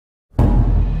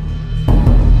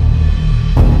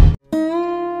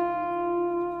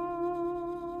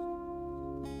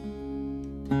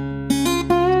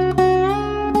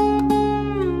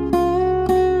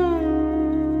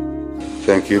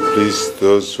Thank you. Please,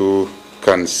 those who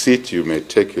can sit, you may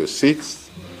take your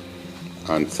seats.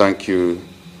 And thank you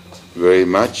very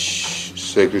much,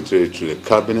 Secretary to the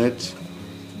Cabinet,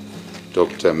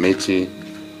 Dr. Miti,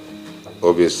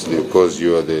 obviously, of course,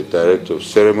 you are the Director of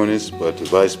Ceremonies, but the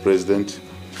Vice President,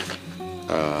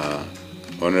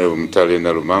 Honorable Mutale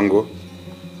Nalumango.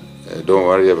 Don't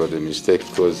worry about the mistake,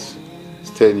 because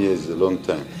 10 years is a long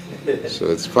time. So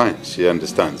it's fine. She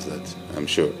understands that, I'm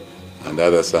sure. And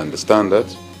others understand that.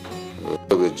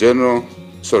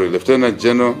 Lieutenant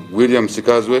General William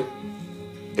Sikazwe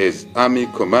is Army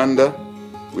Commander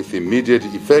with immediate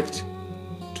effect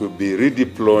to be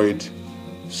redeployed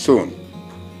soon.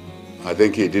 I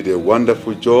think he did a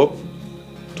wonderful job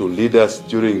to lead us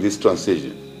during this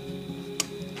transition.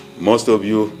 Most of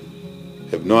you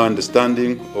have no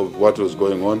understanding of what was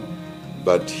going on,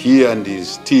 but he and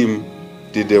his team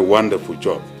did a wonderful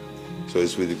job. So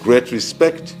it's with great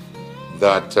respect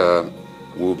that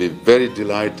we'll be very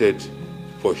delighted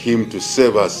for him to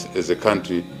serve us as a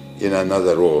country in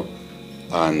another role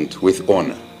and with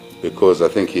honor, because I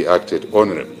think he acted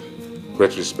honorably.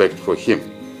 Great respect for him.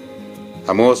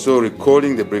 I'm also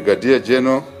recalling the Brigadier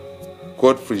General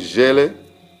Geoffrey Zyeele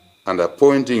and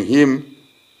appointing him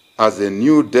as a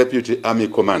new Deputy Army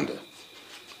Commander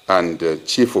and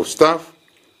Chief of Staff,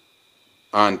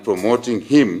 and promoting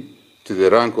him to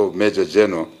the rank of Major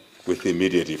General with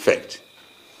immediate effect.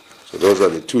 So those are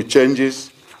the two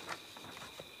changes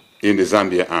in the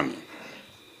Zambia Army.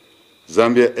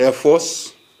 Zambia Air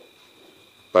Force,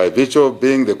 by virtue of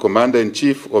being the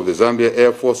Commander-in-Chief of the Zambia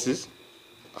Air Forces,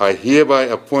 I hereby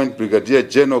appoint Brigadier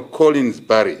General Collins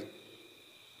Barry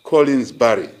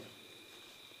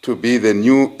to be the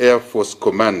new Air Force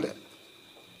Commander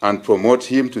and promote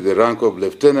him to the rank of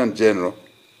Lieutenant General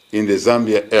in the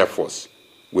Zambia Air Force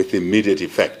with immediate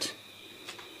effect.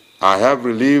 I have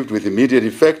relieved with immediate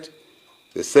effect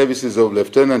the services of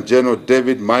Lieutenant General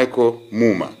David Michael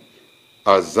Muma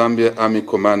as Zambia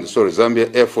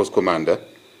Air Force Commander,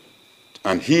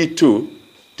 and he too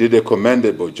did a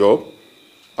commendable job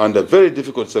under very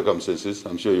difficult circumstances.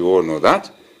 I'm sure you all know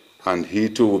that, and he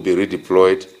too will be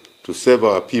redeployed to serve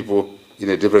our people in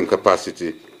a different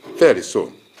capacity fairly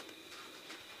soon.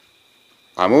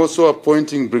 I'm also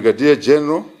appointing Brigadier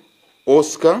General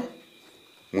Oscar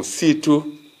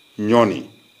Musitu Nyoni.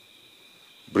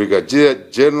 Brigadier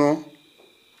General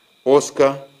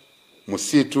Oscar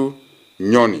Musitu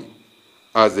Nyoni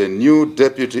as a new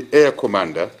Deputy Air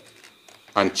Commander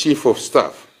and Chief of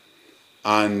Staff,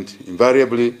 and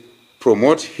invariably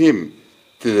promote him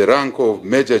to the rank of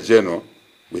Major General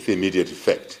with immediate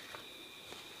effect.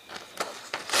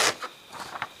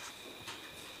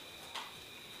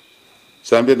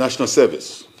 Zambia National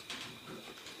Service.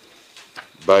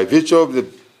 By virtue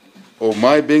of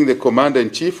my being the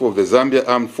Commander-in-Chief of the Zambia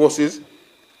Armed Forces,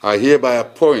 I hereby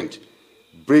appoint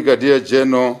Brigadier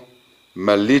General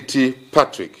Major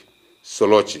Patrick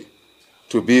Solochi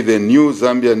to be the new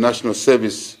Zambia National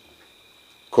Service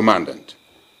Commandant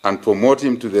and promote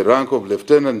him to the rank of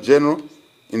Lieutenant General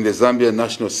in the Zambia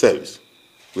National Service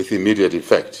with immediate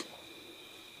effect.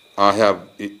 I have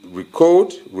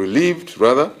relieved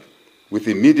with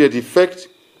immediate effect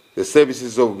the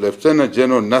services of Lieutenant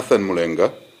General Nathan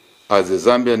Mulenga as the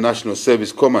Zambia National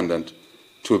Service Commandant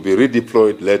to be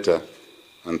redeployed later,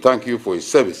 and thank you for his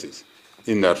services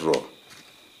in that role.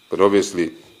 But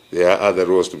obviously, there are other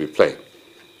roles to be played.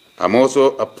 I'm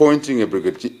also appointing a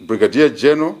Brigadier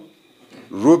General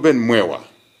Reuben Mwewa.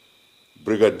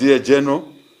 Brigadier General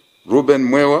Reuben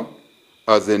Mwewa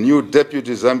as the new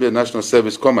Deputy Zambia National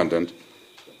Service Commandant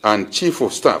and Chief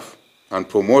of Staff, and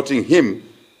promoting him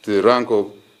to the rank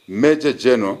of Major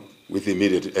General with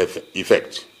immediate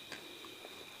effect.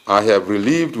 I have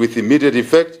relieved with immediate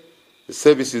effect the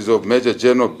services of Major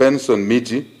General Benson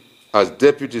Miti as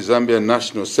Deputy Zambia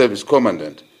National Service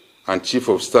Commandant and Chief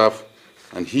of Staff,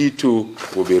 and he too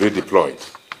will be redeployed.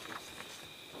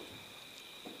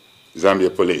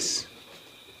 Zambia Police.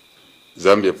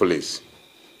 Zambia Police.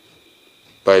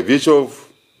 By virtue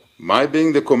of my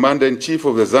being the Commander-in-Chief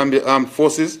of the Zambia Armed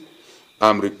Forces,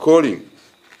 I'm recalling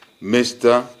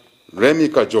Mr. Remi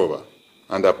Kajova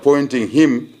and appointing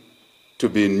him to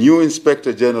be new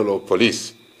Inspector General of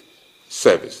Police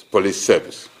Service.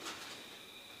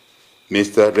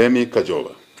 Mr. Remi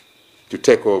Kajova to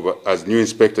take over as new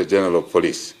Inspector General of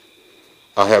Police.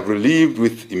 I have relieved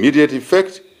with immediate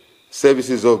effect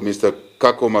services of Mr.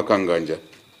 KAKOMA Kanganja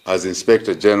as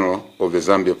Inspector General of the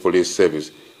Zambia Police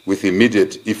Service with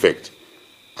immediate effect,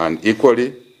 and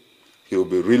equally he will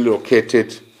be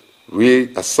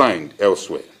reassigned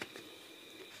elsewhere.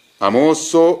 I'm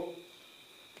also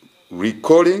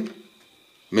recalling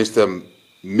Mr.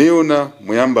 Milner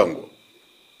Muyambango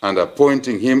and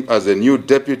appointing him as a new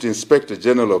Deputy Inspector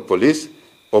General of Police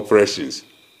Operations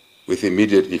with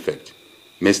immediate effect.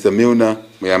 Mr. Milner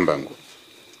Muyambango.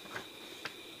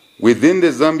 Within the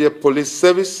Zambia Police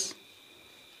Service,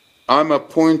 I'm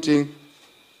appointing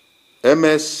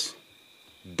MS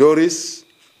Doris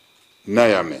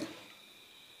Nayame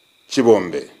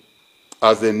Chibombe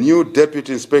as the new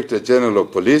Deputy Inspector General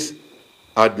of Police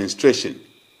Administration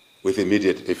with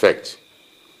immediate effect.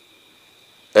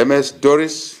 MS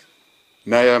Doris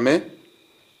Nayame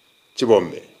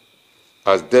Chibombe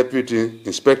as Deputy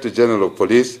Inspector General of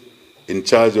Police in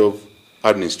charge of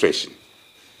administration.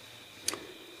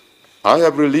 I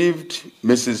have relieved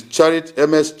Mrs.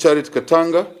 MS Charit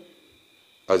Katanga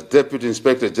as Deputy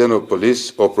Inspector General of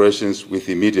Police Operations with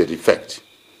immediate effect.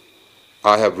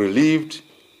 I have relieved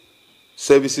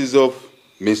services of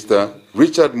Mr.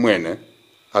 Richard Mwene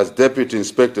as Deputy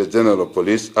Inspector General of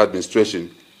Police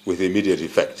Administration with immediate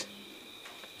effect.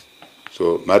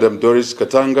 So Madam Doris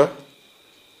Katanga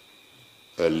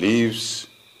leaves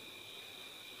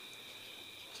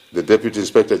the Deputy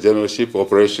Inspector Generalship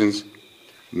Operations.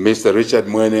 Mr. Richard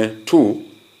Mwene, too,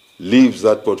 leaves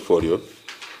that portfolio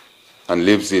and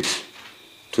leaves it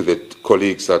to the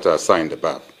colleagues that are assigned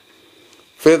above.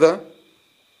 Further,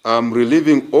 I'm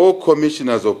relieving all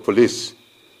commissioners of police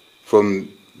from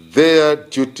their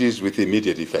duties with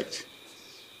immediate effect.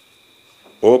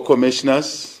 All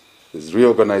commissioners, there's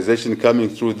reorganization coming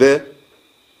through there,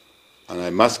 and I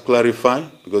must clarify,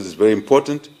 because it's very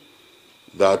important,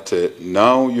 that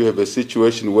now you have a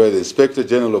situation where the Inspector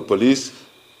General of Police,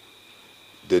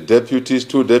 the deputies,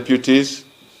 2 deputies,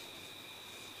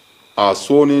 are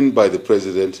sworn in by the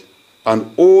President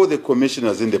and all the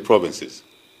commissioners in the provinces.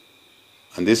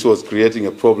 And this was creating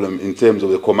a problem in terms of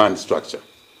the command structure,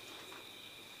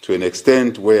 to an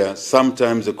extent where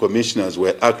sometimes the commissioners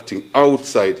were acting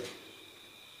outside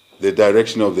the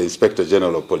direction of the Inspector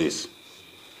General of Police.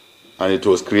 And it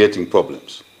was creating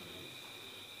problems.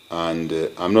 And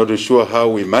I'm not sure how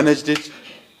we managed it,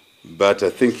 but I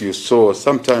think you saw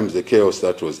sometimes the chaos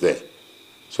that was there.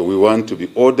 So we want to be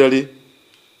orderly.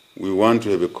 We want to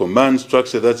have a command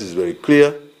structure that is very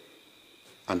clear.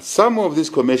 And some of these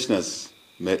commissioners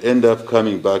may end up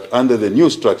coming back under the new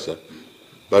structure,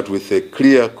 but with a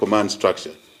clear command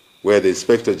structure where the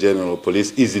Inspector General of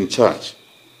Police is in charge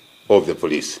of the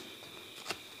police.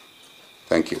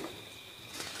 Thank you.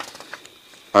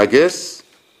 I guess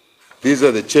these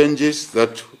are the changes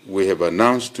that we have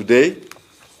announced today.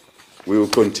 We will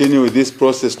continue with this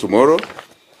process tomorrow,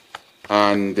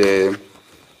 and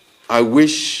I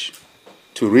wish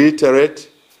to reiterate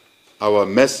our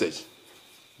message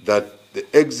that the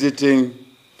exiting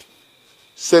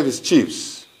service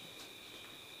chiefs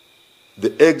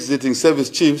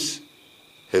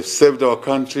have served our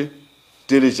country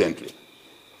diligently.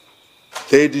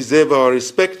 They deserve our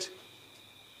respect.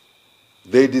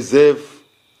 They deserve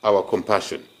our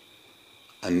compassion.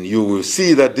 And you will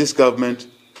see that this government,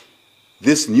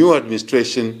 this new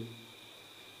administration,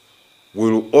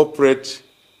 will operate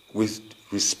with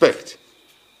respect,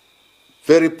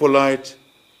 very polite,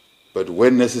 but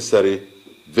when necessary,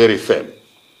 very firm.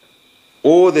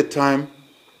 All the time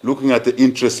looking at the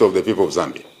interests of the people of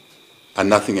Zambia and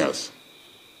nothing else.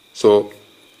 So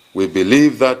we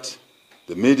believe that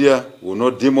the media will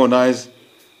not demonize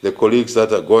the colleagues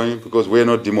that are going, because we're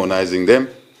not demonizing them.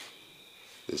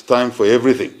 It's time for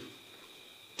everything,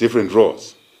 different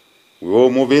roles. We all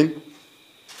move in.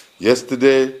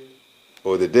 Yesterday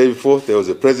or the day before, there was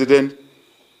a president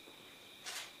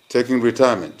taking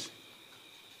retirement.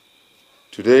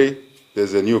 Today,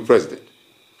 there's a new president.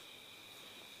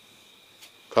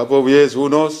 Couple of years, who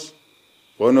knows?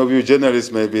 One of you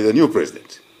journalists may be the new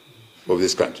president of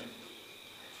this country.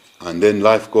 And then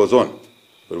life goes on.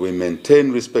 But we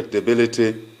maintain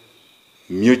respectability,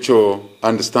 mutual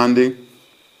understanding,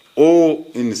 all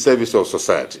in the service of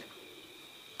society.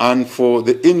 And for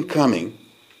the incoming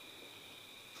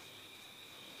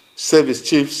service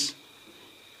chiefs,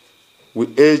 we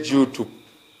urge you to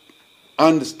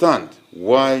understand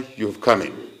why you've come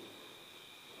in.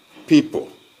 People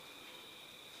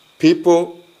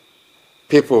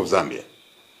of Zambia,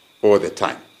 all the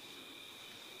time.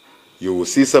 You will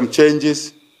see some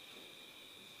changes,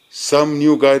 some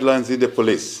new guidelines in the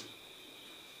police,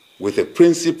 with a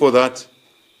principle that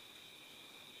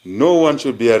no one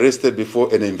should be arrested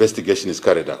before an investigation is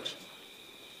carried out.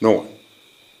 No one.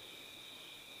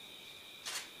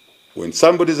 When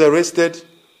somebody is arrested,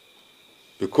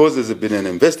 because there's been an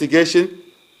investigation,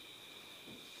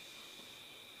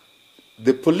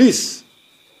 the police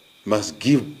must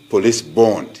give police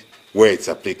bond where it's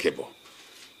applicable.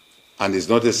 and is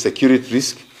not a security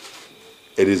risk,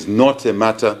 it is not a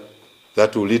matter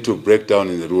that will lead to breakdown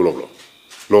in the rule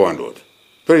of law and order.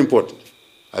 Very important.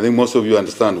 I think most of you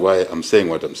understand why I'm saying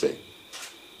what I'm saying.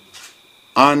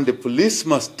 And the police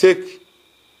must take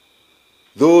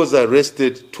those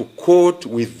arrested to court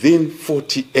within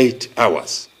 48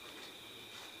 hours.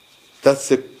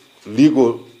 That's a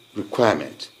legal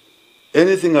requirement.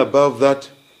 Anything above that,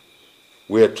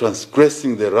 we are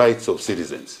transgressing the rights of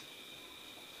citizens.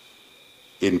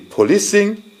 In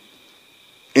policing,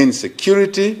 in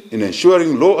security, in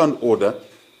ensuring law and order,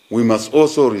 we must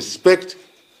also respect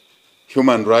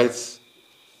human rights,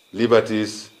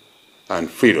 liberties, and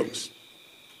freedoms.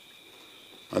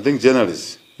 I think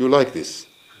journalists, you like this.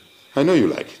 I know you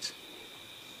like it.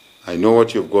 I know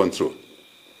what you've gone through.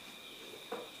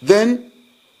 Then,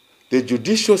 the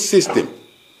judicial system,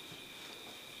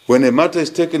 when a matter is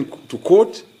taken to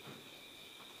court,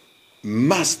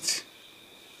 must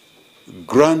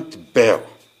grant bail.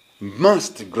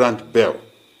 Must grant bail.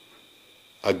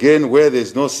 Again, where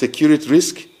there's no security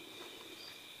risk,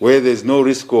 where there's no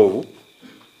risk of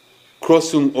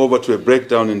crossing over to a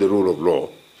breakdown in the rule of law,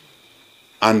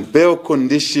 and bail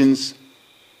conditions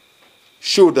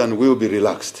should and will be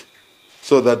relaxed.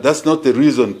 So that's not the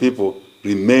reason people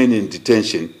remain in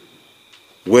detention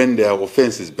when their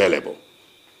offense is bailable.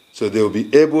 So they will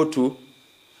be able to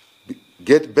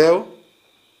get bail,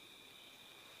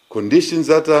 conditions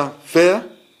that are fair,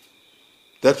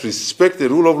 that respect the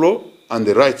rule of law and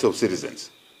the rights of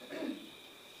citizens.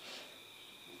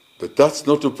 But that's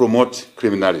not to promote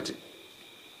criminality.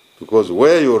 Because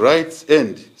where your rights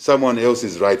end, someone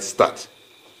else's rights start.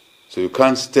 So you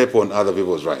can't step on other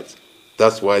people's rights.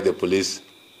 That's why the police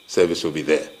service will be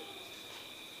there.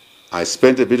 I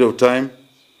spent a bit of time,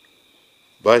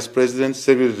 Vice President,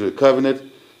 Secretary to the Cabinet,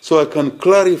 so I can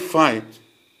clarify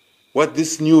what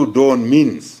this new dawn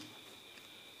means.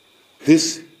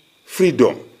 This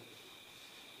freedom.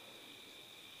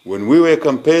 When we were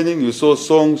campaigning, you saw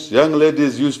songs, young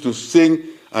ladies used to sing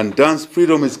and dance,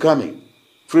 freedom is coming.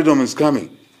 Freedom is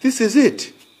coming. This is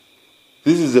it.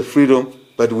 This is the freedom,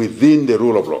 but within the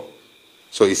rule of law.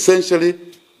 So essentially,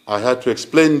 I had to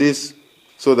explain this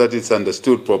so that it's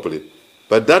understood properly.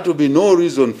 But that would be no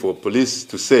reason for police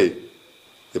to say,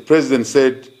 the president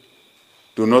said,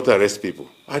 do not arrest people.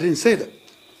 I didn't say that.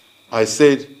 I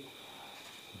said,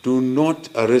 do not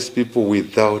arrest people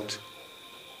without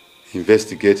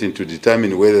investigating to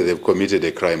determine whether they've committed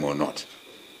a crime or not.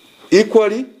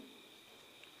 Equally,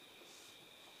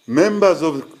 members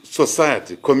of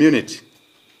society, community,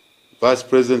 Vice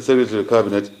President, Secretary of the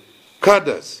Cabinet,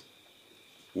 cadres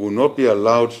will not be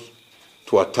allowed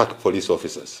to attack police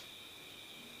officers.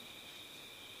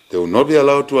 They will not be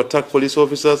allowed to attack police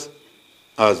officers,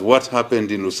 as what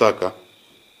happened in Lusaka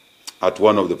at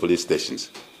one of the police stations.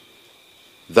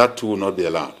 That too will not be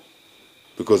allowed,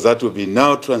 because that will be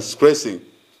now transgressing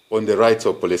on the rights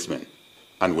of policemen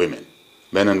and women,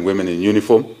 men and women in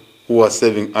uniform who are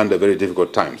serving under very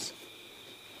difficult times.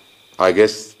 I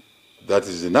guess that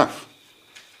is enough.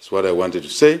 That's what I wanted to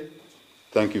say.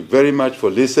 Thank you very much for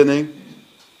listening.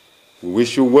 We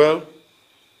wish you well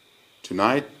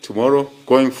tonight, tomorrow,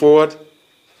 going forward.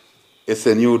 It's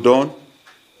a new dawn.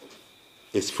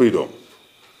 It's freedom.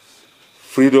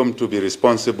 Freedom to be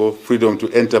responsible, freedom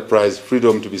to enterprise,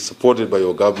 freedom to be supported by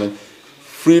your government,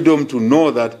 freedom to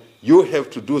know that you have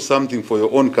to do something for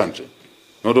your own country,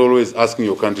 not always asking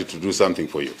your country to do something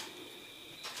for you.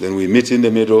 Then we meet in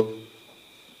the middle.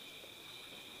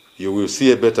 You will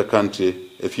see a better country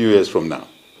a few years from now.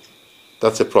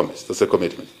 That's a promise. That's a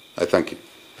commitment. I thank you.